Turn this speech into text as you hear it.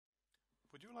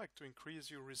Would you like to increase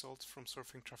your results from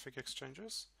surfing traffic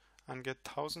exchanges and get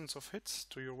thousands of hits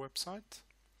to your website?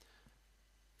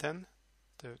 Then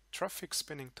the traffic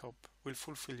spinning top will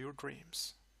fulfill your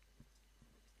dreams.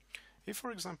 If, for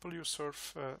example, you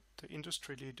surf the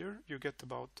industry leader, you get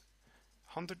about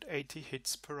 180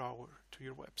 hits per hour to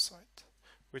your website.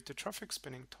 With the traffic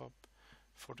spinning top,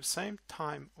 for the same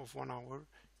time of 1 hour,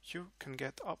 you can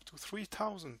get up to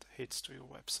 3,000 hits to your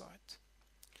website.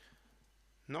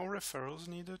 No referrals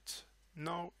needed,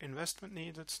 no investment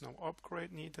needed, no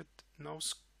upgrade needed, no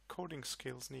coding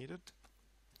skills needed.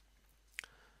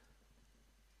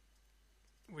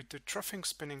 With the traffic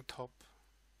spinning top,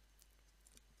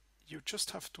 you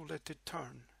just have to let it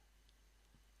turn,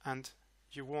 and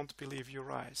you won't believe your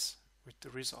eyes with the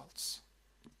results.